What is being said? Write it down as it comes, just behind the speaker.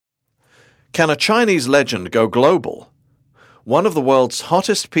Can a Chinese legend go global? One of the world's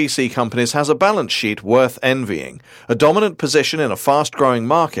hottest PC companies has a balance sheet worth envying, a dominant position in a fast-growing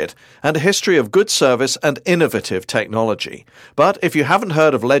market, and a history of good service and innovative technology. But if you haven't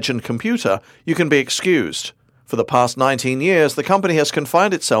heard of Legend Computer, you can be excused. For the past 19 years, the company has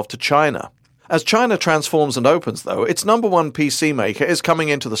confined itself to China. As China transforms and opens, though, its number one PC maker is coming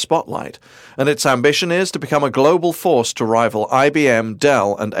into the spotlight, and its ambition is to become a global force to rival IBM,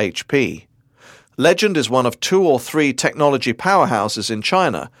 Dell, and HP. Legend is one of 2 or 3 technology powerhouses in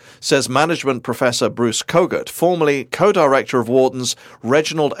China, says management professor Bruce Kogut, formerly co-director of Wharton's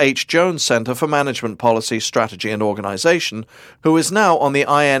Reginald H. Jones Center for Management Policy, Strategy and Organization, who is now on the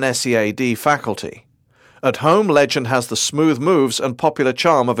INSEAD faculty. At home, Legend has the smooth moves and popular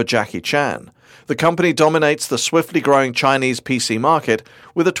charm of a Jackie Chan. The company dominates the swiftly growing Chinese PC market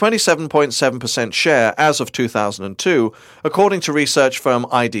with a 27.7% share as of 2002, according to research firm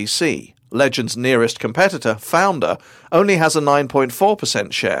IDC. Legend's nearest competitor, Founder, only has a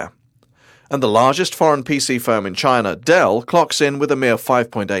 9.4% share. And the largest foreign PC firm in China, Dell, clocks in with a mere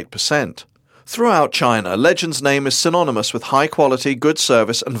 5.8%. Throughout China, Legend's name is synonymous with high quality, good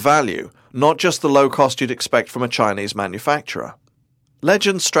service and value, not just the low cost you'd expect from a Chinese manufacturer.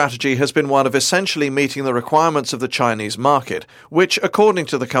 Legend's strategy has been one of essentially meeting the requirements of the Chinese market, which, according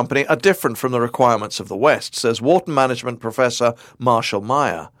to the company, are different from the requirements of the West, says Wharton management professor Marshall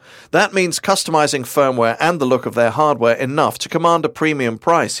Meyer. That means customizing firmware and the look of their hardware enough to command a premium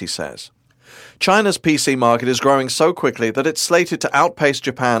price, he says. China's PC market is growing so quickly that it's slated to outpace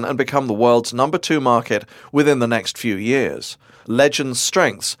Japan and become the world's number 2 market within the next few years. Legend's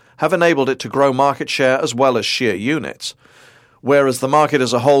strengths have enabled it to grow market share as well as sheer units. Whereas the market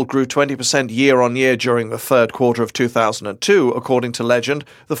as a whole grew 20% year-on-year during the third quarter of 2002, according to Legend,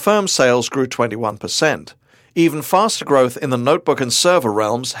 the firm's sales grew 21%. Even faster growth in the notebook and server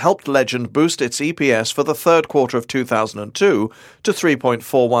realms helped Legend boost its EPS for the third quarter of 2002 to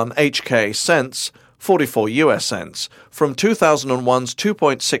 3.41 HK cents, 44 US cents, from 2001's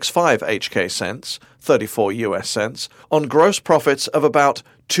 2.65 HK cents, 34 US cents, on gross profits of about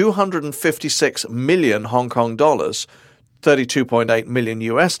 256 million Hong Kong dollars, 32.8 million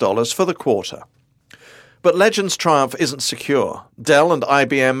US dollars for the quarter. But Legend's triumph isn't secure. Dell and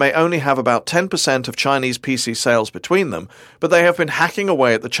IBM may only have about 10% of Chinese PC sales between them, but they have been hacking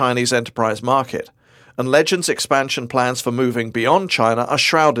away at the Chinese enterprise market. And Legend's expansion plans for moving beyond China are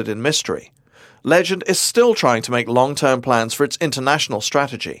shrouded in mystery. Legend is still trying to make long-term plans for its international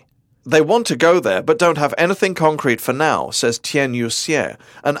strategy. They want to go there, but don't have anything concrete for now, says Tianyu Xie,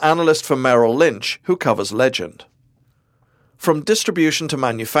 an analyst for Merrill Lynch who covers Legend. From distribution to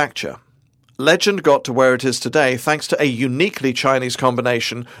manufacture, Legend got to where it is today thanks to a uniquely Chinese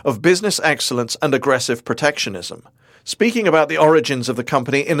combination of business excellence and aggressive protectionism. Speaking about the origins of the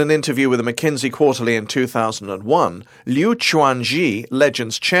company in an interview with the McKinsey Quarterly in 2001, Liu Chuanji,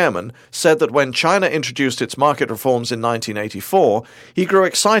 Legend's chairman, said that when China introduced its market reforms in 1984, he grew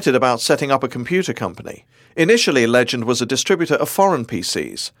excited about setting up a computer company. Initially, Legend was a distributor of foreign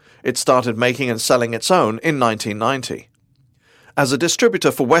PCs. It started making and selling its own in 1990. As a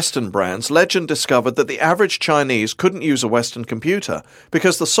distributor for Western brands, Legend discovered that the average Chinese couldn't use a Western computer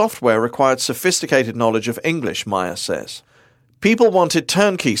because the software required sophisticated knowledge of English, Meyer says. People wanted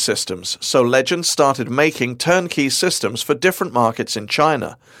turnkey systems, so Legend started making turnkey systems for different markets in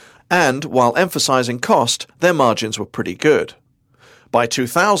China. And, while emphasizing cost, their margins were pretty good. By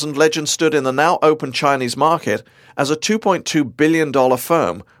 2000, Legend stood in the now open Chinese market as a $2.2 billion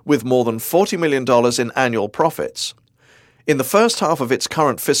firm with more than $40 million in annual profits. In the first half of its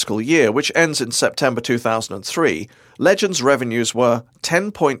current fiscal year, which ends in September 2003, Legend's revenues were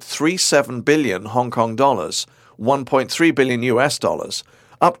 10.37 billion Hong Kong dollars, 1.3 billion US dollars,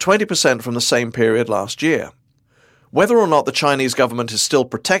 up 20% from the same period last year. Whether or not the Chinese government is still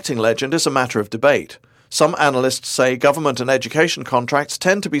protecting Legend is a matter of debate. Some analysts say government and education contracts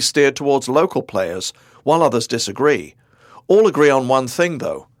tend to be steered towards local players, while others disagree. All agree on one thing,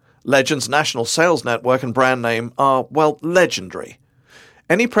 though. Legend's national sales network and brand name are, well, legendary.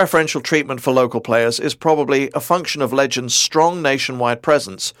 Any preferential treatment for local players is probably a function of Legend's strong nationwide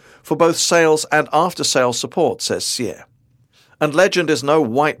presence for both sales and after-sales support, says Xie. And Legend is no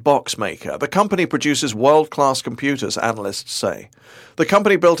white box maker. The company produces world-class computers, analysts say. The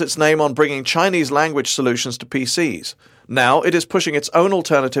company built its name on bringing Chinese language solutions to PCs. Now it is pushing its own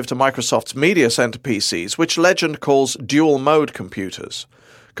alternative to Microsoft's Media Center PCs, which Legend calls dual-mode computers.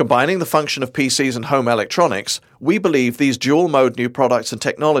 Combining the function of PCs and home electronics, we believe these dual-mode new products and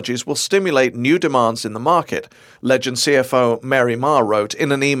technologies will stimulate new demands in the market, Legend CFO Mary Ma wrote in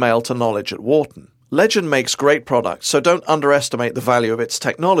an email to Knowledge at Wharton. Legend makes great products, so don't underestimate the value of its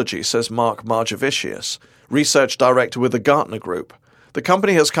technology, says Mark Margevicius, research director with the Gartner Group. The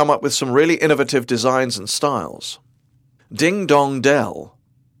company has come up with some really innovative designs and styles. Ding Dong Dell.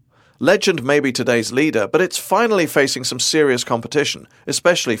 Legend may be today's leader, but it's finally facing some serious competition,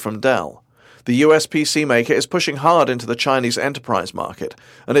 especially from Dell. The US PC maker is pushing hard into the Chinese enterprise market,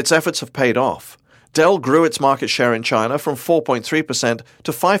 and its efforts have paid off. Dell grew its market share in China from 4.3%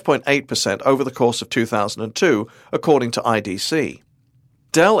 to 5.8% over the course of 2002, according to IDC.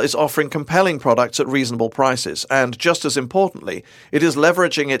 Dell is offering compelling products at reasonable prices, and, just as importantly, it is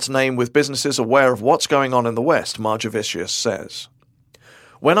leveraging its name with businesses aware of what's going on in the West, Margevicius says.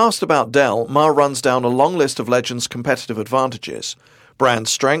 When asked about Dell, Ma runs down a long list of Legend's competitive advantages: brand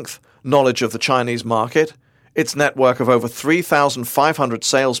strength, knowledge of the Chinese market, its network of over 3,500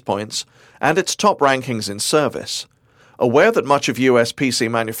 sales points, and its top rankings in service. Aware that much of US PC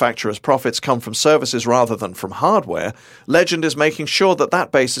manufacturers' profits come from services rather than from hardware, Legend is making sure that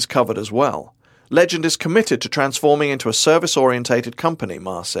that base is covered as well. Legend is committed to transforming into a service-orientated company,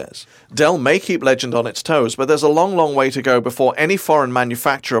 Ma says. Dell may keep Legend on its toes, but there's a long, long way to go before any foreign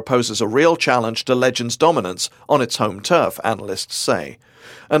manufacturer poses a real challenge to Legend's dominance on its home turf, analysts say.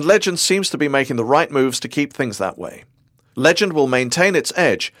 And Legend seems to be making the right moves to keep things that way. Legend will maintain its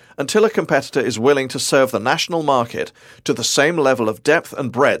edge until a competitor is willing to serve the national market to the same level of depth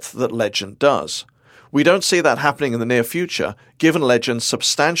and breadth that Legend does. We don't see that happening in the near future, given Legend's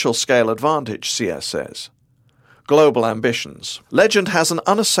substantial scale advantage, CS says. Global ambitions. Legend has an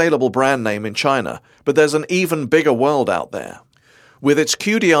unassailable brand name in China, but there's an even bigger world out there. With its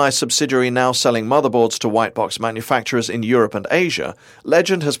QDI subsidiary now selling motherboards to white box manufacturers in Europe and Asia,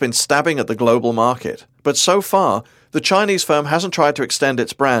 Legend has been stabbing at the global market. But so far, the Chinese firm hasn't tried to extend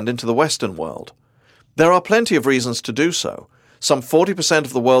its brand into the Western world. There are plenty of reasons to do so. Some 40%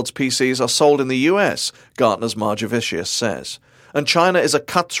 of the world's PCs are sold in the US, Gartner's Margevicius says. And China is a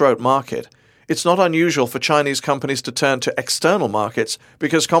cutthroat market. It's not unusual for Chinese companies to turn to external markets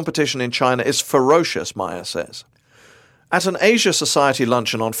because competition in China is ferocious, Maya says. At an Asia Society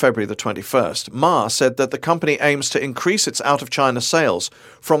luncheon on February the 21st, Ma said that the company aims to increase its out-of-China sales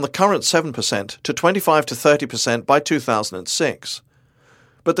from the current 7% to 25 to 30% by 2006.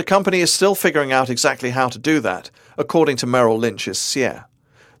 But the company is still figuring out exactly how to do that, according to Merrill Lynch's Xie.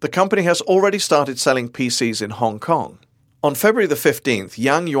 The company has already started selling PCs in Hong Kong. On February the 15th,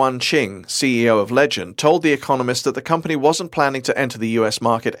 Yang Yuanqing, CEO of Legend, told The Economist that the company wasn't planning to enter the US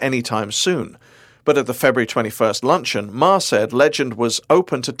market anytime soon. But at the February 21st luncheon, Ma said Legend was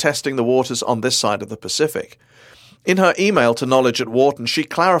open to testing the waters on this side of the Pacific. In her email to Knowledge at Wharton, she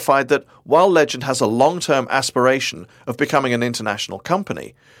clarified that while Legend has a long-term aspiration of becoming an international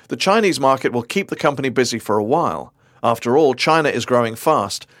company, the Chinese market will keep the company busy for a while. After all, China is growing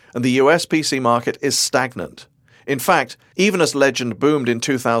fast, and the US PC market is stagnant. In fact, even as Legend boomed in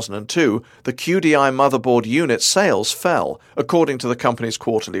 2002, the QDI motherboard unit sales fell, according to the company's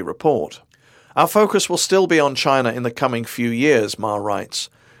quarterly report. Our focus will still be on China in the coming few years, Ma writes.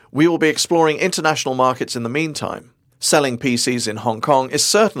 We will be exploring international markets in the meantime. Selling PCs in Hong Kong is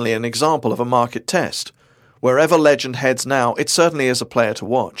certainly an example of a market test. Wherever Legend heads now, it certainly is a player to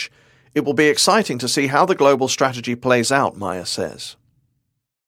watch. It will be exciting to see how the global strategy plays out, Maya says.